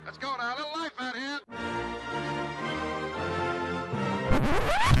go now. A little life out here.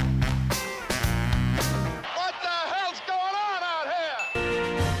 What the hell's going on out here?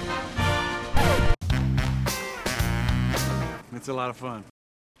 It's a lot of fun.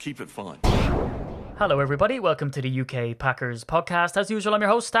 Keep it fun. Hello everybody, welcome to the UK Packers podcast. As usual, I'm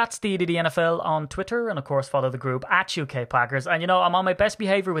your host, Stats DD NFL on Twitter, and of course follow the group at UK Packers. And you know, I'm on my best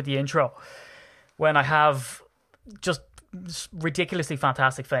behaviour with the intro when I have just ridiculously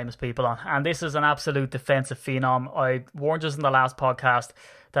fantastic famous people on, and this is an absolute defensive phenom. I warned us in the last podcast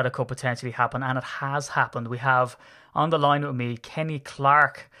that it could potentially happen, and it has happened. We have on the line with me Kenny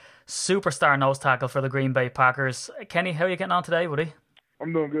Clark, superstar nose tackle for the Green Bay Packers. Kenny, how are you getting on today, buddy?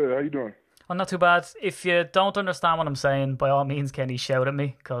 I'm doing good. How you doing? I'm not too bad. If you don't understand what I'm saying, by all means, Kenny, shout at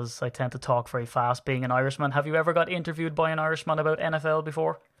me, because I tend to talk very fast being an Irishman. Have you ever got interviewed by an Irishman about NFL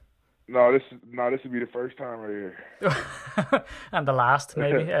before? No, this would be the first time right here. And the last,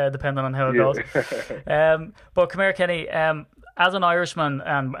 maybe, depending on how it goes. But come here, Kenny. As an Irishman,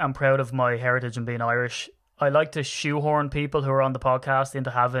 and I'm proud of my heritage and being Irish, I like to shoehorn people who are on the podcast into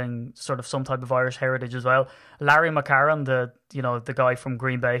having sort of some type of Irish heritage as well. Larry McCarron, the guy from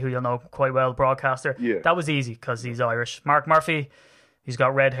Green Bay, who you'll know quite well, broadcaster. Yeah. That was easy because he's Irish. Mark Murphy, he's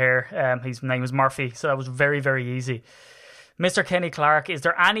got red hair. His name is Murphy, so that was very, very easy. Mr. Kenny Clark, is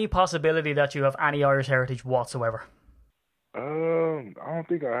there any possibility that you have any Irish heritage whatsoever? I don't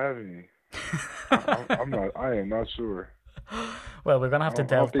think I have any. I am not sure. Well, we're gonna have to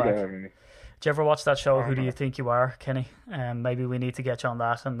delve back. I don't think I have any. Do you ever watch that show, Who Do You Think You Are, Kenny? Maybe we need to get you on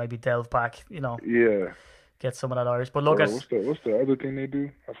that and maybe delve back, Yeah. Get some of that Irish. But look at... What's the other thing they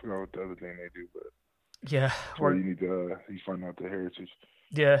do? I forgot what the other thing they do, but... Yeah. Where you need to find out the heritage.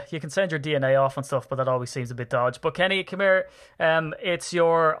 Yeah, you can send your DNA off and stuff, but that always seems a bit dodgy. But Kenny, come here. It's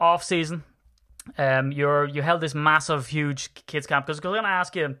your off season. You held this massive, huge kids camp, because I'm going to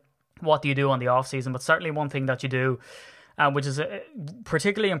ask you what do you do on the off season, but certainly one thing that you do, which is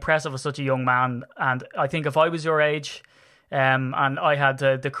particularly impressive as such a young man. And I think if I was your age, and I had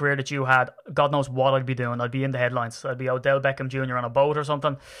the career that you had, God knows what I'd be doing. I'd be in the headlines. I'd be Odell Beckham Jr. on a boat or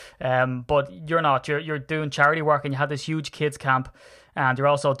something. But you're not. You're doing charity work, and you had this huge kids camp, and you're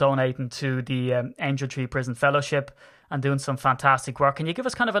also donating to the Angel Tree Prison Fellowship and doing some fantastic work. Can you give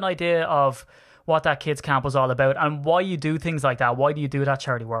us kind of an idea of what that kids camp was all about and why you do things like that? Why do you do that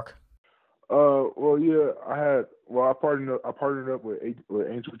charity work? Well, yeah, I partnered up with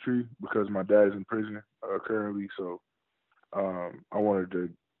Angel Tree because my dad is in prison currently, so I wanted to.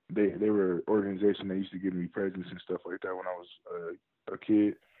 They were an organization that used to give me presents and stuff like that when I was a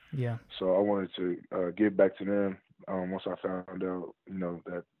kid. Yeah. So I wanted to give back to them once I found out,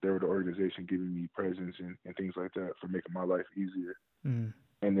 that they were the organization giving me presents and things like that for making my life easier. Mm.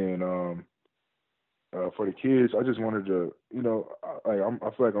 And then for the kids, I just wanted to, I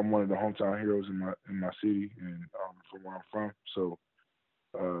feel like I'm one of the hometown heroes in my city and from where I'm from. So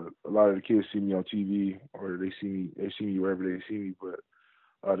a lot of the kids see me on TV or they see me wherever they see me, but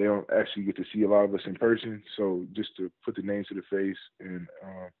they don't actually get to see a lot of us in person. So just to put the name to the face and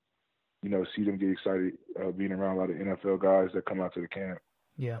see them get excited being around a lot of NFL guys that come out to the camp.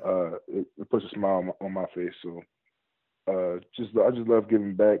 Yeah. It puts a smile on my face. So I just love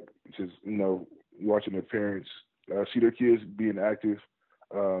giving back. Just watching their parents see their kids being active,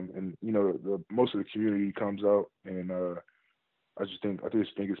 and most of the community comes out, and I just think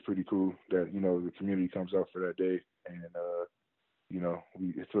it's pretty cool that the community comes out for that day, and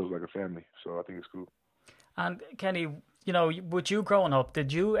it feels like a family. So I think it's cool. And Kenny, with you growing up,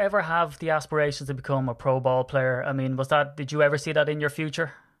 did you ever have the aspirations to become a pro ball player? I mean, did you ever see that in your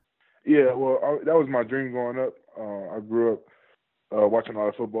future? Yeah, well, that was my dream growing up. I grew up watching a lot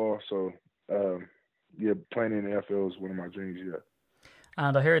of football, so playing in the NFL is one of my dreams. Yeah.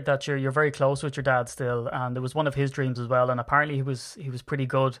 And I heard that you're very close with your dad still, and it was one of his dreams as well. And apparently he was pretty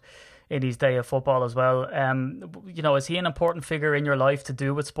good in his day of football as well. Is he an important figure in your life to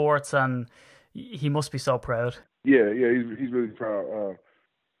do with sports? And he must be so proud. Yeah, he's really proud.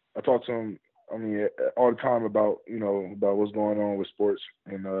 I talk to him, all the time about what's going on with sports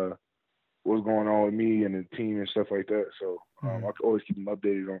and what's going on with me and the team and stuff like that. So I always keep him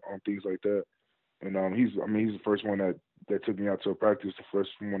updated on things like that. And he's the first one that took me out to a practice, the first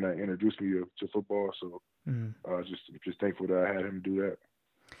one that introduced me to football. So just thankful that I had him do that.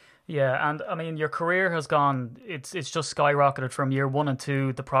 Yeah, and your career has gone, it's just skyrocketed from year 1 and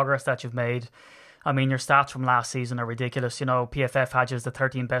 2, the progress that you've made. Your stats from last season are ridiculous. PFF had you as the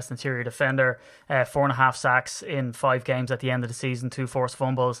 13th best interior defender, 4.5 sacks in 5 games at the end of the season, 2 forced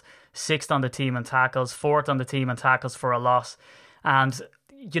fumbles, 6th on the team in tackles, 4th on the team in tackles for a loss. And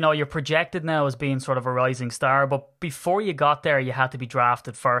you're projected now as being sort of a rising star, but before you got there, you had to be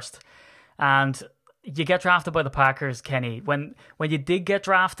drafted first. And you get drafted by the Packers, Kenny. When you did get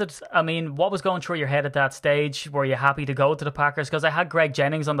drafted, I mean, what was going through your head at that stage? Were you happy to go to the Packers? Because I had Greg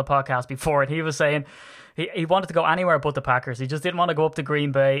Jennings on the podcast before, and he was saying he wanted to go anywhere but the Packers. He just didn't want to go up to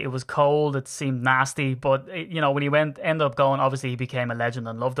Green Bay. It was cold. It seemed nasty. But, when he ended up going, obviously he became a legend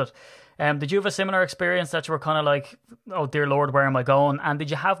and loved it. Did you have a similar experience that you were kind of like, oh, dear Lord, where am I going? And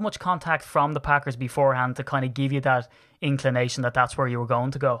did you have much contact from the Packers beforehand to kind of give you that inclination that that's where you were going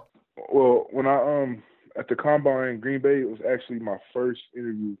to go? Well, when I at the combine in Green Bay, it was actually my first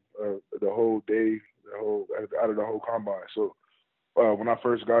interview the whole day, out of the whole combine. So when I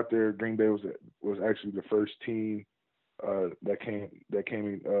first got there, Green Bay was actually the first team that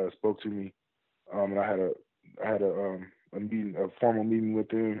came and spoke to me, and I had a meeting, a formal meeting with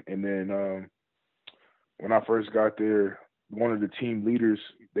them. And then when I first got there, one of the team leaders,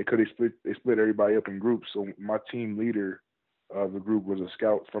 they split everybody up in groups. So my team leader of the group was a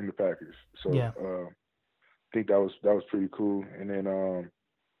scout from the Packers. So yeah. I think that was pretty cool. And then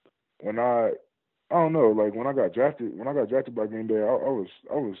when I don't know, like when I got drafted by Green Bay, I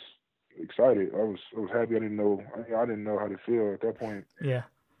was excited. I was happy. I didn't know how to feel at that point. Yeah.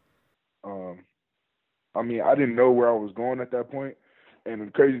 I mean, I didn't know where I was going at that point. And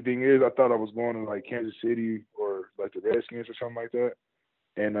the crazy thing is, I thought I was going to like Kansas City or like the Redskins or something like that.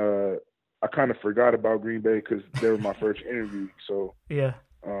 And I kind of forgot about Green Bay because they were my first interview. So yeah.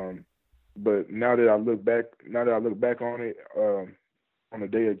 But now that I look back on it, on the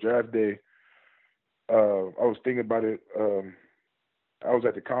day of draft day, I was thinking about it. I was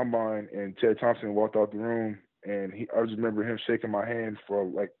at the combine and Ted Thompson walked out the room, and I just remember him shaking my hand for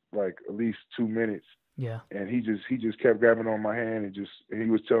like at least 2 minutes. Yeah. And he just kept grabbing on my hand and he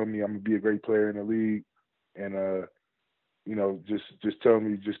was telling me I'm gonna be a great player in the league, and just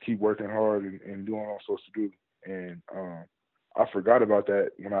telling me just keep working hard and doing what I'm supposed to do. And I forgot about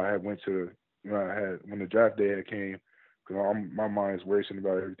that when the draft day had came, because my mind's racing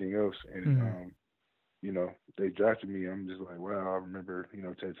about everything else. And they drafted me. I'm just like, wow, I remember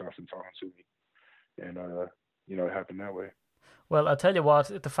Ted Thompson talking to me, and it happened that way. Well, I'll tell you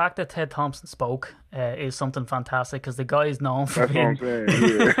what, the fact that Ted Thompson spoke is something fantastic, because the guy is known for That's being... what I'm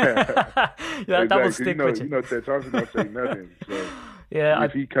saying, yeah. That will stick with you. Ted Thompson don't say nothing, so yeah,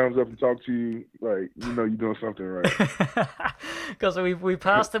 if he comes up and talks to you, like, you're doing something right. Because we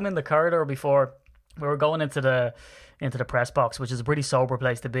passed him in the corridor before. We were going into the press box, which is a pretty sober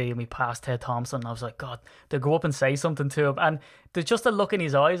place to be, and we passed Ted Thompson. I was like, God, to go up and say something to him, and there's just a look in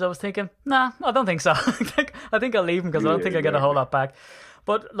his eyes. I was thinking, nah, I don't think so. I think I'll leave him, because I don't think I get a whole lot back.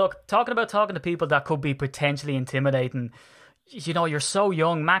 But look, talking to people that could be potentially intimidating, you're so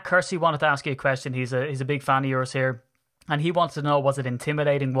young. Matt Kersey wanted to ask you a question. He's a big fan of yours here, and he wants to know, was it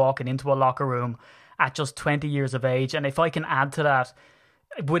intimidating walking into a locker room at just 20 years of age? And if I can add to that,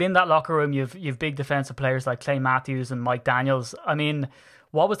 within that locker room, you've big defensive players like Clay Matthews and Mike Daniels. I mean,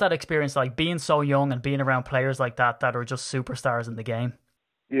 what was that experience like, being so young and being around players like that are just superstars in the game?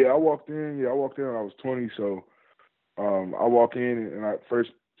 Yeah, I walked in when I was 20. So I walk in, and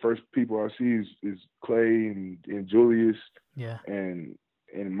first people I see is Clay and Julius, yeah, and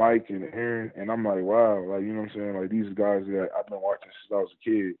Mike and Aaron, and I'm like, wow, like, you know what I'm saying? Like, these guys that I've been watching since I was a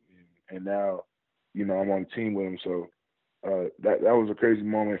kid, and now, I'm on the team with them. So that was a crazy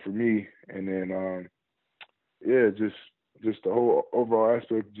moment for me. And then just the whole overall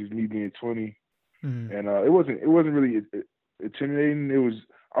aspect, just me being 20, and it wasn't really intimidating. It was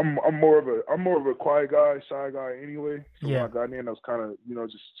I'm more of a quiet guy, shy guy anyway. So yeah. When I got in, I was kind of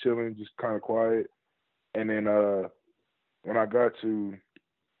just chilling, just kind of quiet. And then when I got to,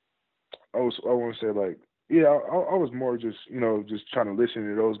 I want to say, like, yeah, I was more just just trying to listen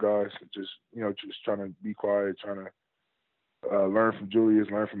to those guys, just trying to be quiet, trying to learn from Julius,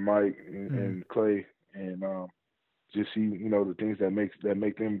 learn from Mike and Clay, and just see the things that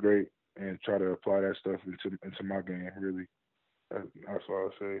make them great, and try to apply that stuff into my game. Really, that's what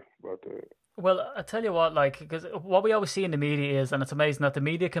I'll say about that. Well, I tell you what, like, because what we always see in the media is, and it's amazing that the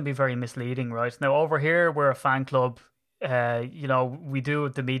media can be very misleading, right? Now over here, we're a fan club. We do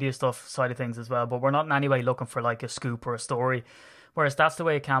the media stuff side of things as well, but we're not in any way looking for like a scoop or a story. Whereas that's the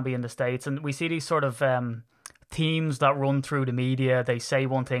way it can be in the States, and we see these sort of teams that run through the media. They say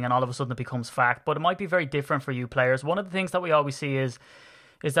one thing and all of a sudden it becomes fact, but it might be very different for you players. One of the things that we always see is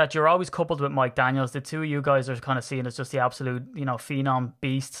that you're always coupled with Mike Daniels. The two of you guys are kind of seen as just the absolute, phenom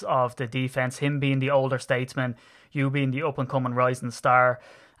beasts of the defense. Him being the older statesman, you being the up and coming rising star.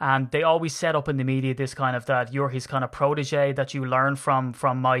 And they always set up in the media this kind of, that you're his kind of protege, that you learn from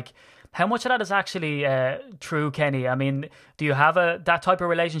Mike. How much of that is actually true, Kenny? I mean, do you have that type of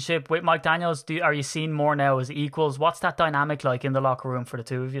relationship with Mike Daniels? Are you seen more now as equals? What's that dynamic like in the locker room for the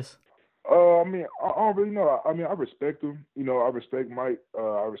two of you? I mean, I don't really know. I mean, I respect him. You know, I respect Mike.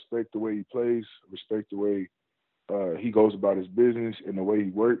 I respect the way he plays. I respect the way he goes about his business and the way he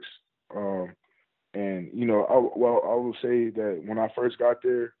works. And you know, I will say that when I first got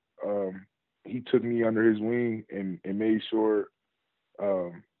there, he took me under his wing and made sure.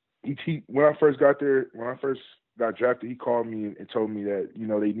 When I first got there, when I first got drafted, he called me and told me that, you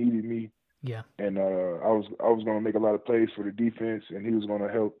know, they needed me. Yeah. And I was going to make a lot of plays for the defense, and he was going to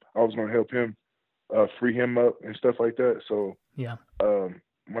help. I was going to help him free him up and stuff like that. So yeah.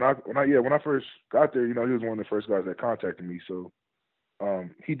 When I first got there, you know, he was one of the first guys that contacted me. So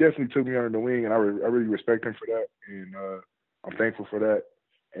he definitely took me under the wing, and I really respect him for that, and I'm thankful for that.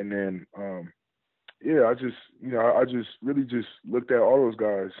 And then I just really just looked at all those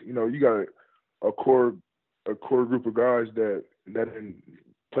guys. You know, you got a core group of guys that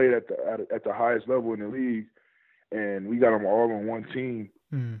played at the highest level in the league, and we got them all on one team.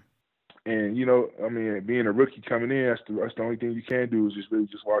 Mm. And you know, I mean, being a rookie coming in, that's the only thing you can do is just really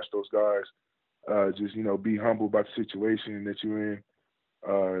just watch those guys. Just, you know, be humble about the situation that you're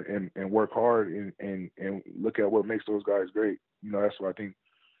in, and work hard and look at what makes those guys great. You know, that's what I think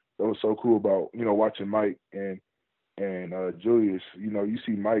that was so cool about, you know, watching Mike and Julius. You know, you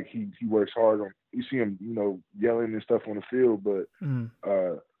see Mike, he works hard on. You see him, you know, yelling and stuff on the field, but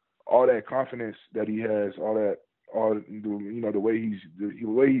all that confidence that he has, the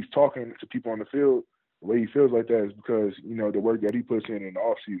way he's talking to people on the field, the way he feels like that is because, you know, the work that he puts in the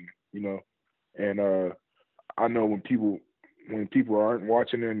off season, you know, and I know when people aren't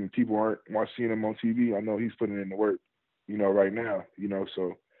watching him and people aren't seeing him on TV, I know he's putting in the work, you know, right now, you know,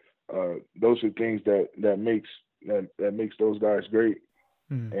 so those are things that makes those guys great.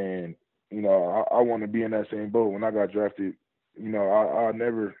 And you know, I want to be in that same boat. When I got drafted, you know, I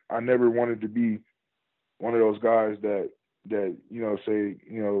never wanted to be one of those guys that you know, say,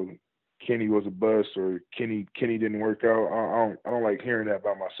 you know, Kenny was a bust or Kenny didn't work out. I don't like hearing that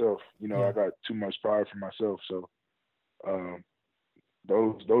about myself. You know, I got too much pride for myself. So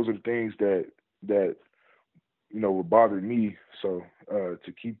those are the things that you know would bother me. So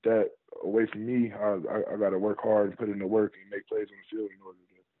to keep that away from me, I got to work hard and put in the work and make plays on the field in order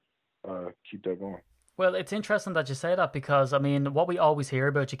to keep that going. Well, it's interesting that you say that because, I mean, what we always hear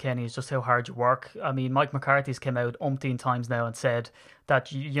about you, Kenny, is just how hard you work. I mean, Mike McCarthy's came out umpteen times now and said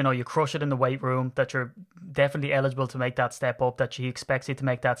that, you know, you crush it in the weight room, that you're definitely eligible to make that step up, that he expects you to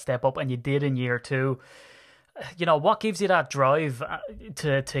make that step up, and you did in year two. You know, what gives you that drive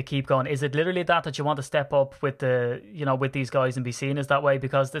to keep going? Is it literally that you want to step up with with these guys and be seen as that way?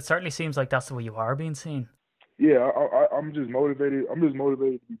 Because it certainly seems like that's the way you are being seen. Yeah, I'm just motivated. I'm just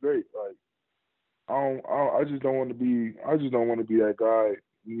motivated to be great. Like, I just don't want to be that guy,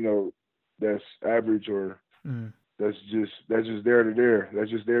 you know, that's average or that's just there to there.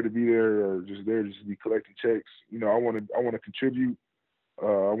 That's just there to be there or just there to just be collecting checks. You know, I want to contribute.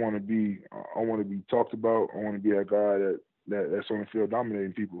 I want to be talked about. I want to be that guy that's on the field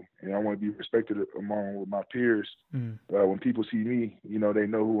dominating people, and I want to be respected among with my peers. When people see me, you know, they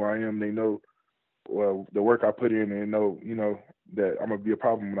know who I am. They know the work I put in, and know, you know, that I'm gonna be a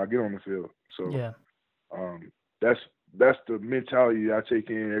problem when I get on the field. So yeah, that's the mentality I take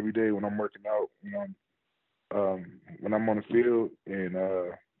in every day when I'm working out. You know, when I'm on the field, and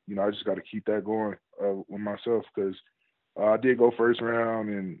you know, I just got to keep that going with myself because I did go first round,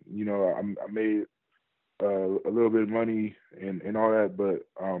 and you know, I made a little bit of money and all that, but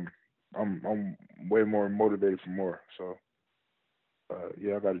I'm way more motivated for more. So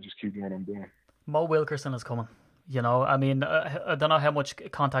I got to just keep doing what I'm doing. Mo Wilkerson is coming. You know, I mean, I don't know how much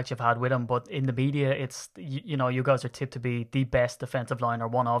contact you've had with him, but in the media, it's, you know, you guys are tipped to be the best defensive line or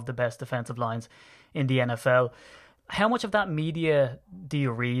one of the best defensive lines in the NFL. How much of that media do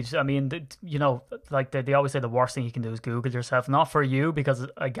you read? I mean, you know, like they always say the worst thing you can do is Google yourself. Not for you, because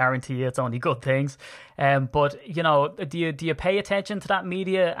I guarantee you it's only good things. But, you know, do you pay attention to that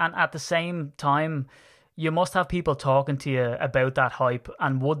media? And at the same time, you must have people talking to you about that hype.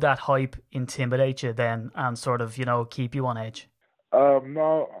 And would that hype intimidate you then and sort of, you know, keep you on edge?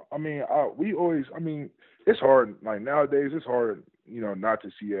 No, I mean, it's hard. Like nowadays, it's hard, you know, not to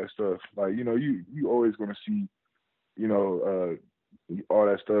see that stuff. Like, you know, you always going to see, you know, all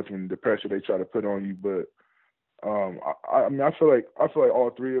that stuff and the pressure they try to put on you. But I mean, I feel like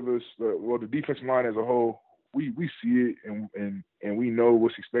all three of us, the defensive line as a whole, we see it and we know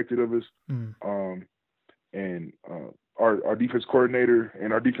what's expected of us. And our defense coordinator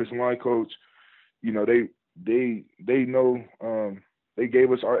and our defensive line coach, you know, they know they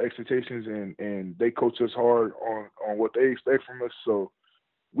gave us our expectations and they coach us hard on what they expect from us. So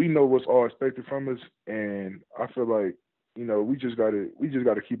we know what's all expected from us, and I feel like we just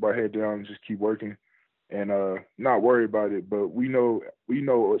gotta keep our head down and just keep working and not worry about it. But we know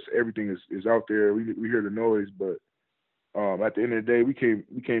everything is out there. We hear the noise, but at the end of the day, we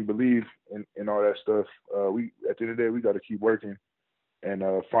can't believe in all that stuff. We at the end of the day, we got to keep working and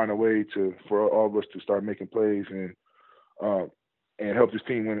find a way for all of us to start making plays and help this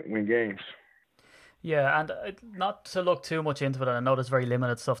team win games. Yeah, and not to look too much into it, and I know there's very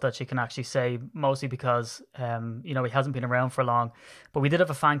limited stuff that she can actually say, mostly because, he hasn't been around for long. But we did have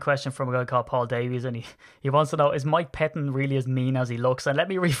a fan question from a guy called Paul Davies, and he wants to know, is Mike Pettin really as mean as he looks? And let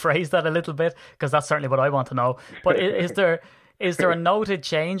me rephrase that a little bit, because that's certainly what I want to know. But is there a noted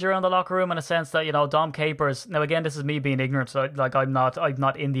change around the locker room in a sense that, Dom Capers, now again, this is me being ignorant, so like I'm not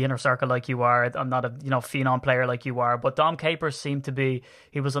in the inner circle like you are, I'm not a phenom player like you are, but Dom Capers seemed to be,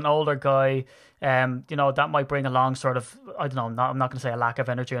 he was an older guy, that might bring along sort of, I don't know, I'm not going to say a lack of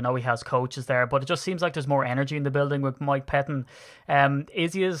energy, I know he has coaches there, but it just seems like there's more energy in the building with Mike Pettin.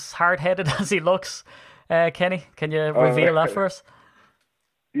 Is he as hard-headed as he looks, Kenny? Can you reveal that for us?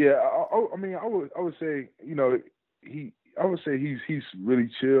 Yeah, I would say, I would say he's really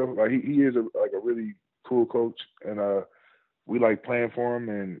chill. Like he is a really cool coach, and we like playing for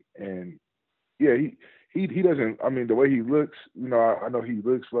him. And yeah, he doesn't. I mean, the way he looks, I know he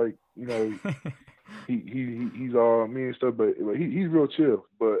looks like he's all mean and stuff, but he's real chill.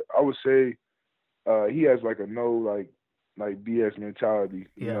 But I would say he has like a no BS mentality.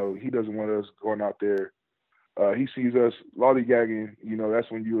 Yeah. He doesn't want us going out there. He sees us lollygagging.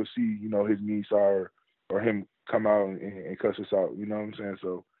 That's when you will see his mean side or him come out and cuss us out. You know what I'm saying?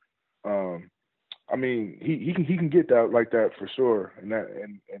 So, I mean, he can get that like that for sure, and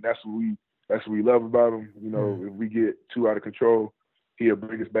that's what we love about him. If we get too out of control, he'll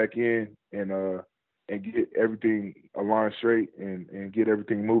bring us back in and get everything aligned straight and get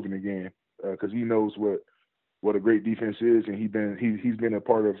everything moving again, because he knows what a great defense is, and he's been a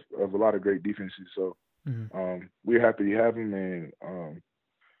part of a lot of great defenses. So we're happy to have him, and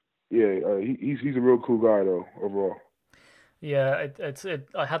he's a real cool guy though overall. Yeah,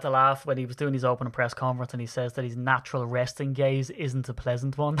 I had to laugh when he was doing his opening press conference and he says that his natural resting gaze isn't a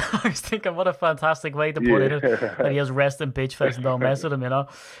pleasant one. I was thinking, what a fantastic way to put it, that he has resting bitch face and don't mess with him,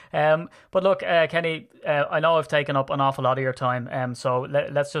 But look, Kenny, I know I've taken up an awful lot of your time, so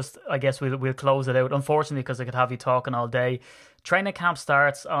let's just, I guess we'll close it out, unfortunately, because I could have you talking all day. Training camp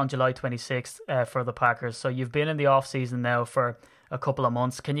starts on July 26th for the Packers, so you've been in the off-season now for a couple of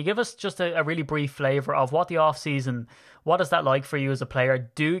months. Can you give us just a really brief flavour of what the off-season, what is that like for you as a player?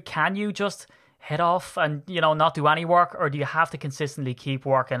 Can you just head off and, not do any work, or do you have to consistently keep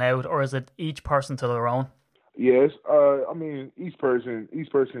working out, or is it each person to their own? Yes, I mean, each person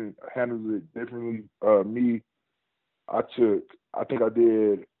handles it differently. Me, I think I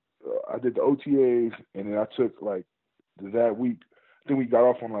did the OTAs, and then I took that week. I think we got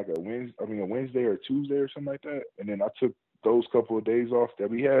off on a Wednesday or Tuesday or something like that, and then I took those couple of days off that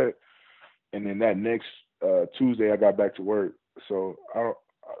we had, and then that next Tuesday I got back to work. So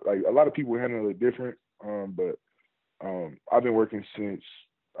a lot of people handle it different, but I've been working since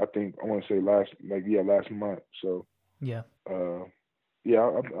I want to say last month. So yeah,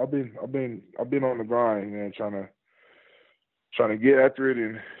 I've been on the grind, man, trying to get after it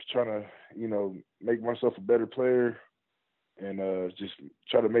and trying to make myself a better player and just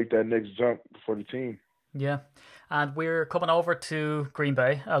try to make that next jump for the team. Yeah, and we're coming over to Green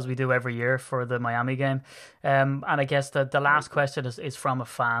Bay, as we do every year, for the Miami game. And I guess the last question is from a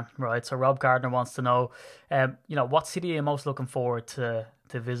fan, right? So Rob Gardner wants to know, what city are you most looking forward to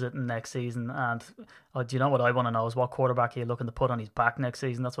visiting next season? And do you know what I want to know is what quarterback are you looking to put on his back next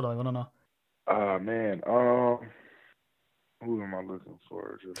season? That's what I want to know. Man, who am I looking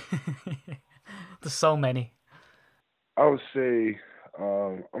forward to? There's so many. I would say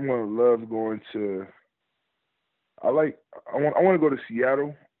I'm gonna love going to. I want to go to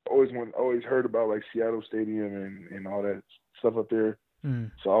Seattle. Always heard about Seattle Stadium and all that stuff up there.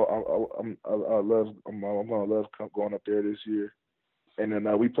 So I'm gonna love going up there this year. And then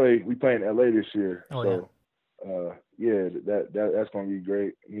we play in LA this year. That's gonna be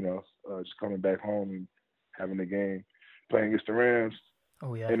great. Just coming back home and having the game, playing against the Rams.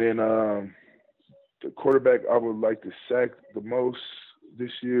 Oh yeah. And then the quarterback I would like to sack the most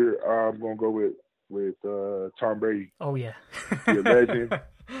this year, I'm gonna go with Tom Brady. Oh yeah. He's a legend.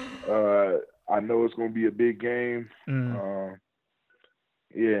 I know it's gonna be a big game. And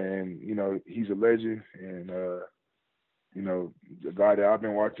he's a legend, and the guy that I've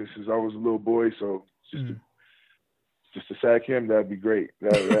been watching since I was a little boy. So just to sack him, that'd be great.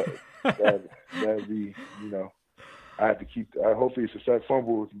 That'd be, you know, I have to keep. Hopefully, it's a sack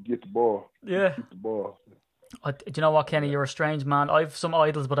fumble to get the ball. Yeah. Keep the ball. Do you know what, Kenny? You're a strange man. I've some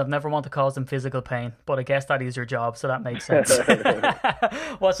idols, but I've never wanted to cause them physical pain. But I guess that is your job, so that makes sense.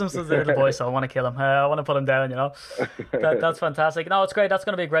 Watch him since a little boy, so I want to kill him. I want to put him down, you know. That's fantastic. No, it's great. That's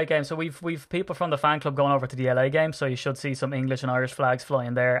going to be a great game. So we've people from the fan club going over to the LA game, so you should see some English and Irish flags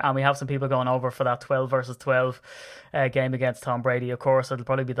flying there. And we have some people going over for that 12 versus 12 game against Tom Brady. Of course, it'll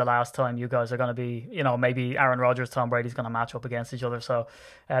probably be the last time you guys are going to be, you know, maybe Aaron Rodgers, Tom Brady's going to match up against each other. So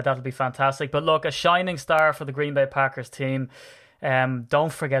that'll be fantastic. But look, a shining star for the Green Bay Packers team.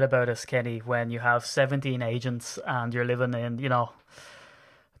 Don't forget about us, Kenny, when you have 17 agents and you're living in, you know,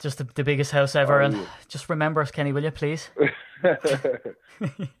 just the biggest house ever. And just remember us, Kenny, will you, please? I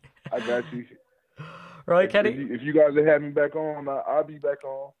got you. Right, Kenny? If you guys are having me back on, I'll be back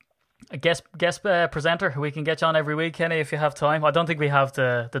on. A guest presenter, we can get you on every week, Kenny, if you have time. I don't think we have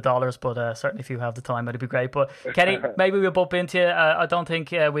the dollars, but certainly if you have the time, it'd be great. But Kenny, maybe we'll bump into you. I don't think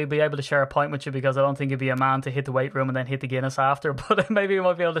we'll be able to share a pint with you because I don't think you'd be a man to hit the weight room and then hit the Guinness after. But maybe we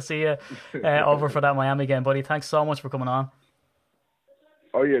might be able to see you over for that Miami game, buddy. Thanks so much for coming on.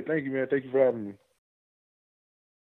 Oh yeah, thank you, man. Thank you for having me.